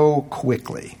 then go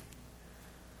quickly.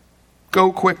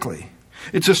 Go quickly.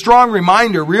 It's a strong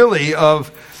reminder, really,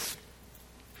 of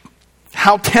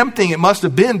how tempting it must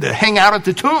have been to hang out at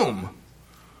the tomb.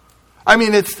 I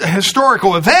mean, it's a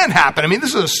historical event happened. I mean,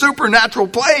 this is a supernatural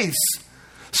place.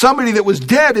 Somebody that was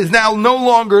dead is now no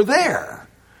longer there.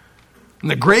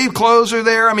 And the grave clothes are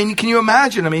there. I mean, can you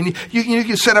imagine? I mean, you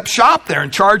could set up shop there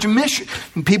and charge a mission.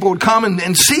 And people would come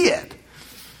and see it.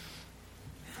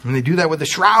 And they do that with the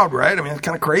shroud, right? I mean, it's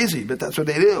kind of crazy, but that's what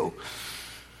they do.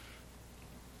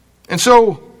 And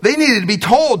so they needed to be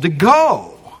told to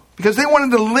go because they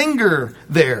wanted to linger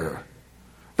there.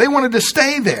 They wanted to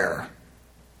stay there.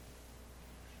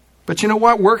 But you know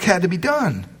what? Work had to be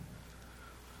done.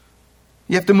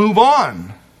 You have to move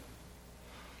on.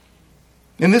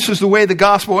 And this is the way the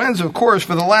gospel ends, of course,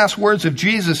 for the last words of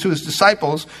Jesus to his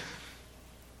disciples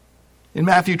in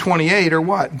Matthew 28 are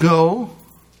what? Go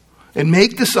and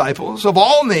make disciples of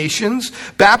all nations,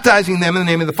 baptizing them in the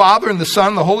name of the Father and the Son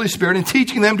and the Holy Spirit, and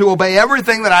teaching them to obey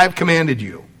everything that I have commanded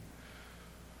you.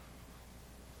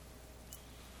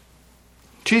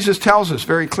 Jesus tells us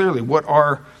very clearly what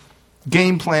our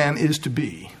game plan is to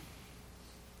be.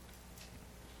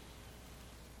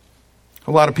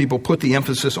 A lot of people put the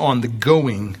emphasis on the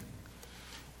going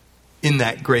in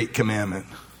that great commandment.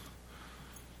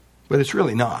 But it's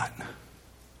really not.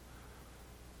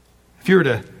 If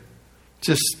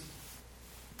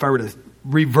I were to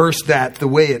reverse that the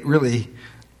way it really,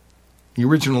 the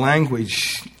original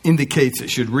language indicates it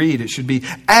should read, it should be,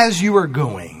 as you are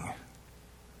going,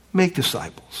 make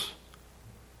disciples.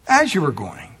 As you are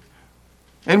going.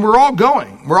 And we're all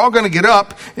going. We're all going to get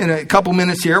up in a couple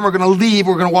minutes here, and we're going to leave.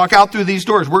 We're going to walk out through these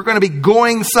doors. We're going to be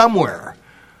going somewhere,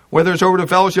 whether it's over to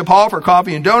Fellowship Hall for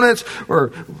coffee and donuts or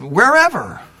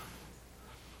wherever.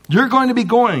 You're going to be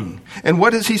going. And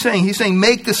what is he saying? He's saying,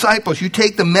 make disciples. You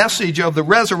take the message of the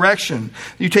resurrection.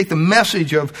 You take the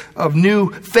message of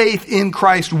new faith in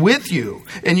Christ with you,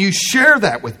 and you share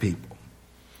that with people.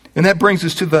 And that brings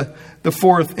us to the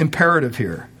fourth imperative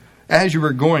here. As you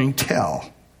are going,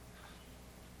 tell.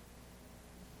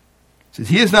 It says,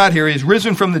 he is not here. He is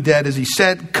risen from the dead. As he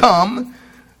said, come,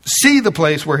 see the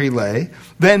place where he lay,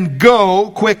 then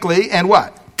go quickly and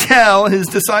what? Tell his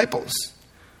disciples.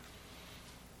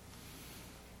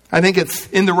 I think it's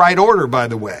in the right order, by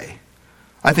the way.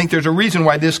 I think there's a reason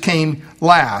why this came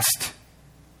last.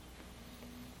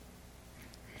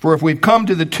 For if we've come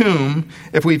to the tomb,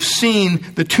 if we've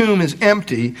seen the tomb is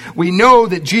empty, we know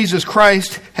that Jesus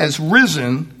Christ has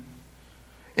risen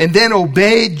and then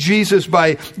obeyed Jesus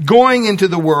by going into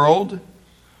the world,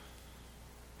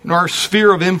 in our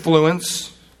sphere of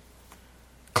influence.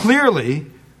 Clearly,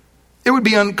 it would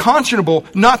be unconscionable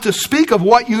not to speak of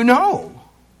what you know.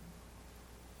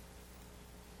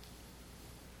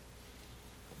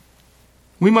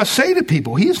 We must say to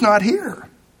people, he is not here.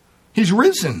 He's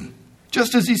risen,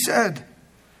 just as he said.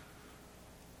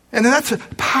 And that's a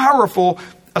powerful,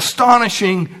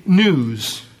 astonishing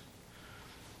news.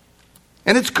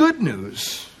 And it's good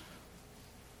news.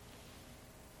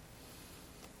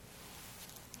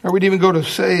 I would even go to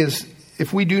say is,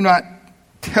 if we do not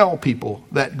tell people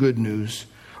that good news,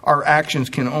 our actions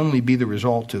can only be the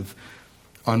result of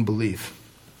unbelief.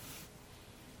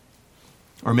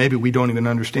 Or maybe we don't even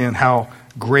understand how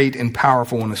great and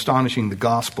powerful and astonishing the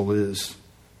gospel is.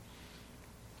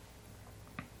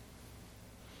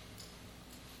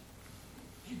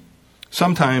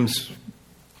 Sometimes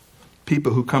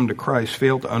people who come to Christ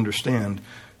fail to understand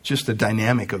just the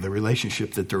dynamic of the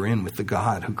relationship that they're in with the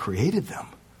God who created them.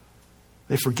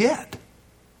 They forget.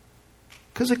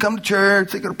 Because they come to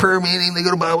church, they go to prayer meeting, they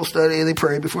go to Bible study, they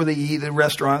pray before they eat at a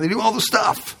restaurant, they do all the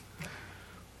stuff.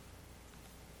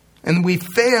 And we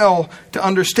fail to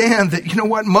understand that, you know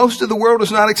what, most of the world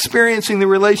is not experiencing the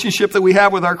relationship that we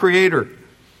have with our Creator.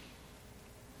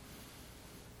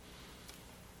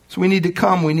 So we need to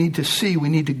come, we need to see, we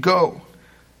need to go,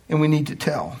 and we need to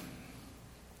tell.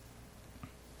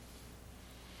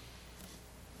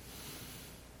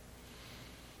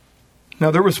 Now,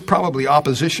 there was probably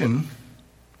opposition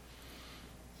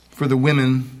for the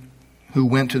women who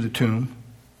went to the tomb.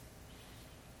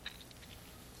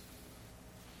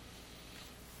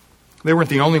 They weren't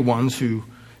the only ones who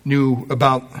knew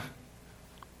about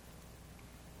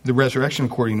the resurrection,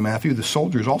 according to Matthew. The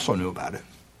soldiers also knew about it.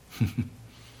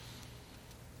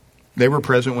 They were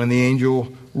present when the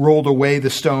angel rolled away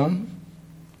the stone.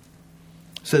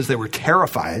 It says they were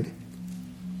terrified.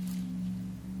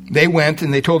 They went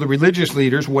and they told the religious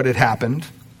leaders what had happened.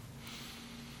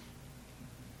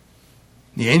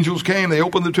 The angels came, they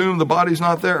opened the tomb, the body's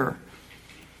not there.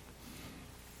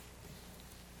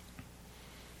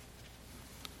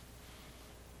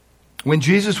 When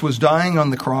Jesus was dying on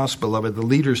the cross, beloved, the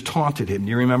leaders taunted him. Do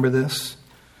you remember this?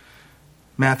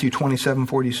 Matthew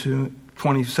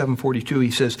 27:42,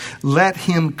 he says, "Let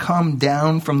him come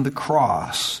down from the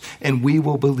cross, and we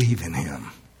will believe in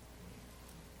him."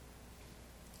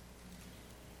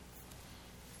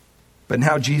 But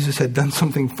now Jesus had done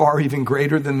something far even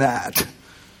greater than that.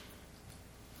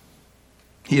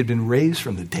 He had been raised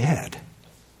from the dead.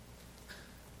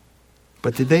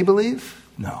 But did they believe?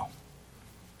 No.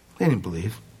 They didn't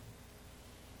believe.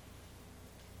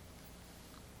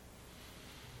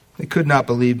 They could not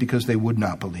believe because they would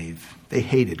not believe. They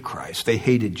hated Christ. They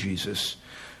hated Jesus.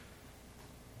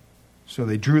 So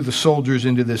they drew the soldiers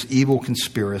into this evil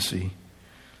conspiracy.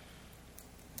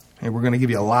 Hey, we're going to give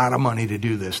you a lot of money to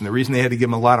do this. And the reason they had to give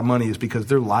them a lot of money is because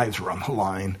their lives were on the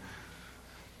line.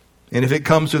 And if it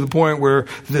comes to the point where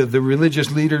the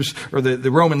religious leaders or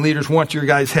the Roman leaders want your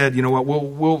guy's head, you know what,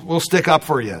 we'll stick up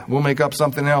for you. We'll make up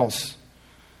something else.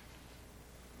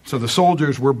 So the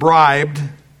soldiers were bribed.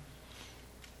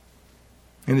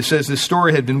 And it says this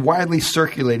story had been widely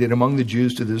circulated among the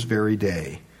Jews to this very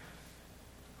day.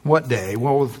 What day?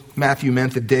 Well, Matthew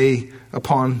meant the day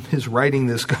upon his writing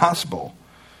this gospel.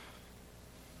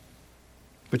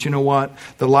 But you know what?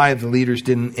 The lie of the leaders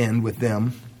didn't end with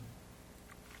them.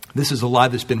 This is a lie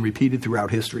that's been repeated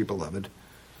throughout history, beloved.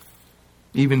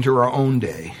 Even to our own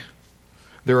day.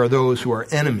 There are those who are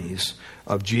enemies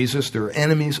of Jesus. There are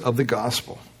enemies of the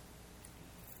gospel.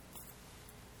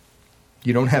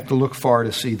 You don't have to look far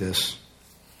to see this.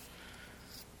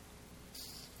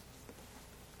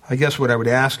 I guess what I would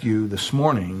ask you this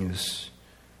morning is,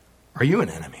 are you an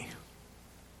enemy?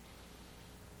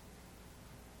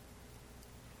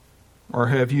 Or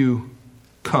have you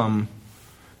come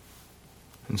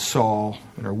and saw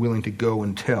and are willing to go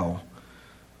and tell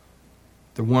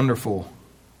the wonderful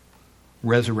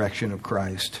resurrection of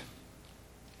Christ?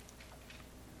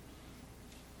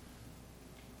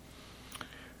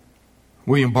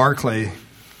 William Barclay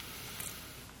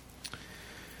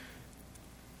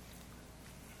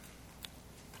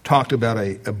talked about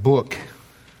a book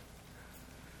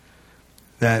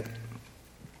that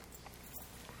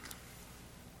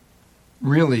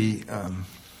really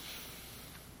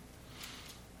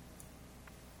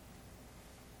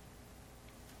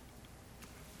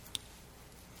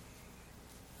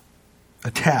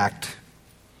attacked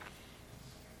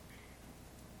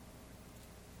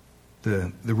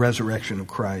the resurrection of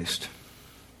Christ.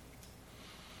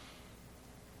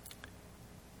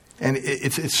 And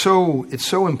it's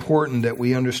so important that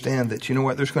we understand that, you know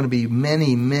what, there's going to be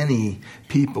many, many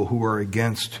people who are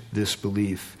against this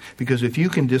belief. Because if you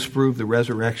can disprove the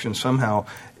resurrection somehow,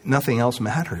 nothing else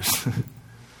matters.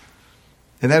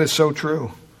 And that is so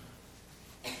true.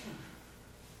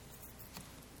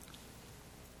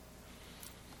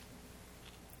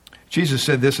 Jesus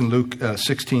said this in Luke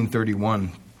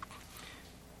 16:31.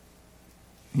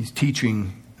 He's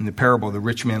teaching in the parable of the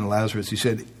rich man and Lazarus. He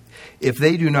said, if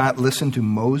they do not listen to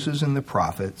Moses and the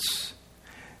prophets,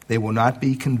 they will not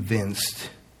be convinced,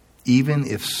 even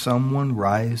if someone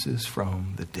rises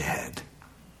from the dead.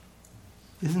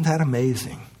 Isn't that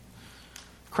amazing?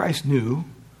 Christ knew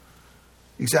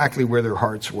exactly where their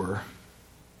hearts were.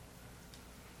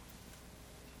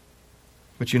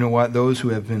 But you know what? Those who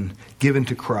have been given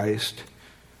to Christ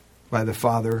by the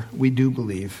Father, we do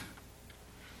believe.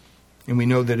 And we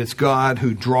know that it's God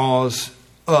who draws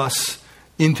us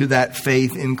into that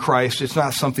faith in Christ. It's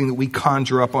not something that we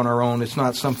conjure up on our own. It's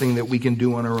not something that we can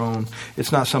do on our own.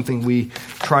 It's not something we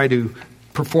try to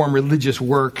perform religious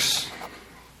works.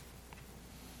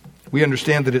 We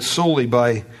understand that it's solely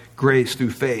by grace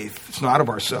through faith. It's not of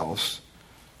ourselves.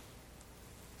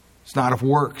 It's not of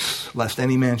works, lest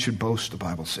any man should boast, the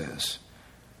Bible says.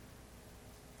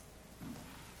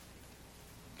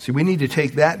 See, we need to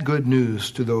take that good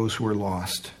news to those who are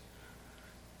lost.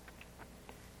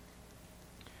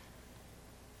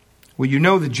 Well, you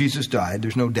know that Jesus died.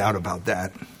 There's no doubt about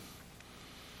that.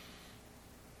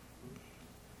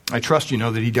 I trust you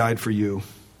know that he died for you.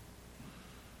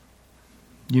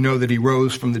 You know that he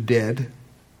rose from the dead.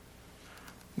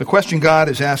 The question God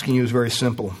is asking you is very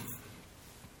simple.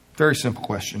 Very simple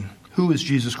question. Who is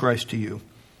Jesus Christ to you?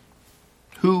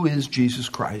 Who is Jesus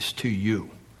Christ to you?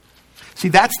 See,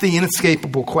 that's the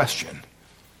inescapable question.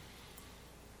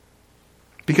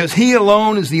 Because he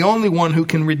alone is the only one who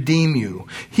can redeem you.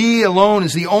 He alone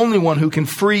is the only one who can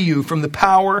free you from the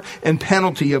power and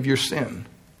penalty of your sin.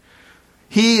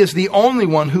 He is the only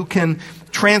one who can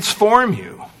transform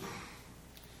you,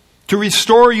 to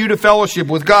restore you to fellowship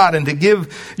with God and to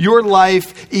give your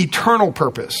life eternal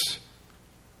purpose.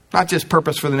 Not just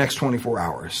purpose for the next 24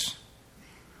 hours.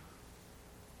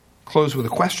 Close with a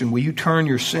question. Will you turn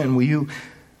your sin? Will you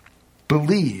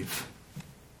believe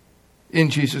in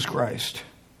Jesus Christ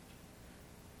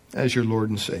as your Lord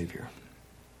and Savior?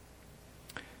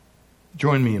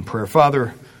 Join me in prayer.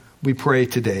 Father, we pray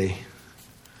today,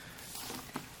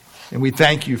 and we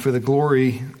thank you for the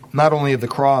glory not only of the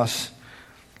cross,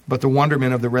 but the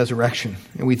wonderment of the resurrection.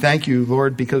 And we thank you,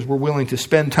 Lord, because we're willing to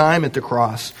spend time at the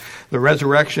cross. The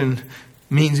resurrection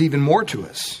means even more to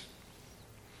us.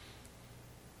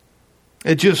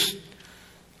 It just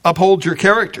upholds your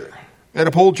character. It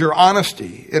upholds your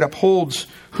honesty. It upholds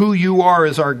who you are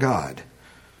as our God.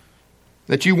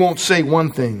 That you won't say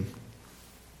one thing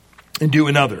and do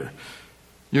another.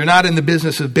 You're not in the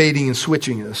business of baiting and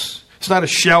switching us. It's not a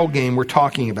shell game we're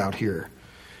talking about here.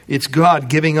 It's God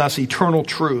giving us eternal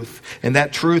truth, and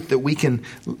that truth that we can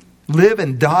live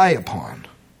and die upon.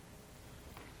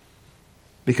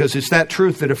 Because it's that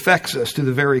truth that affects us to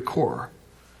the very core.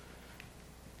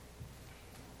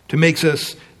 To makes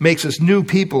us new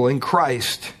people in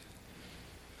Christ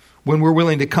when we're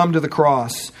willing to come to the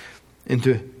cross and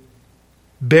to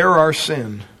bear our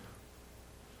sin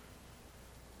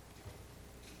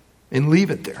and leave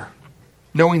it there,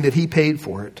 knowing that he paid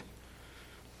for it.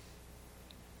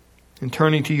 And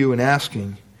turning to you and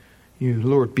asking you,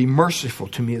 Lord, be merciful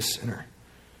to me, a sinner.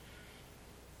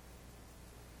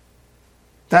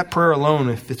 That prayer alone,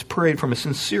 if it's prayed from a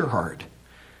sincere heart,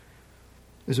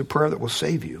 is a prayer that will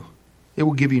save you. It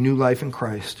will give you new life in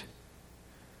Christ.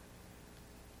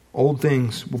 Old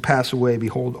things will pass away.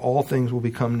 Behold, all things will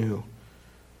become new.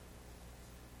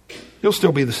 You'll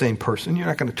still be the same person. You're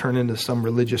not going to turn into some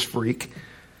religious freak.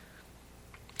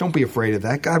 Don't be afraid of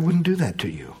that. God wouldn't do that to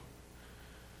you.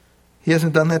 He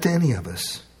hasn't done that to any of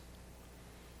us.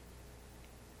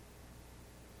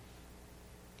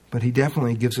 But he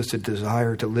definitely gives us a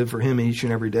desire to live for him each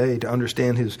and every day, to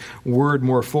understand his word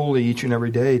more fully each and every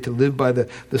day, to live by the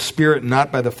Spirit,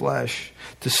 not by the flesh,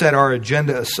 to set our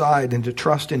agenda aside and to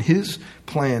trust in his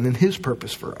plan and his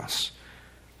purpose for us.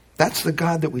 That's the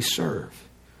God that we serve.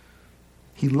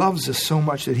 He loves us so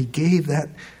much that he gave that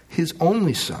his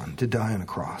only Son to die on a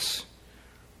cross.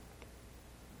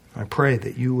 I pray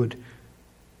that you would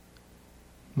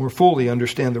more fully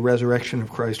understand the resurrection of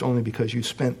Christ only because you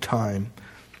spent time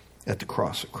at the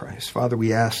cross of Christ. Father,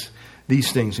 we ask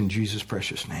these things in Jesus'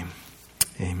 precious name.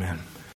 Amen.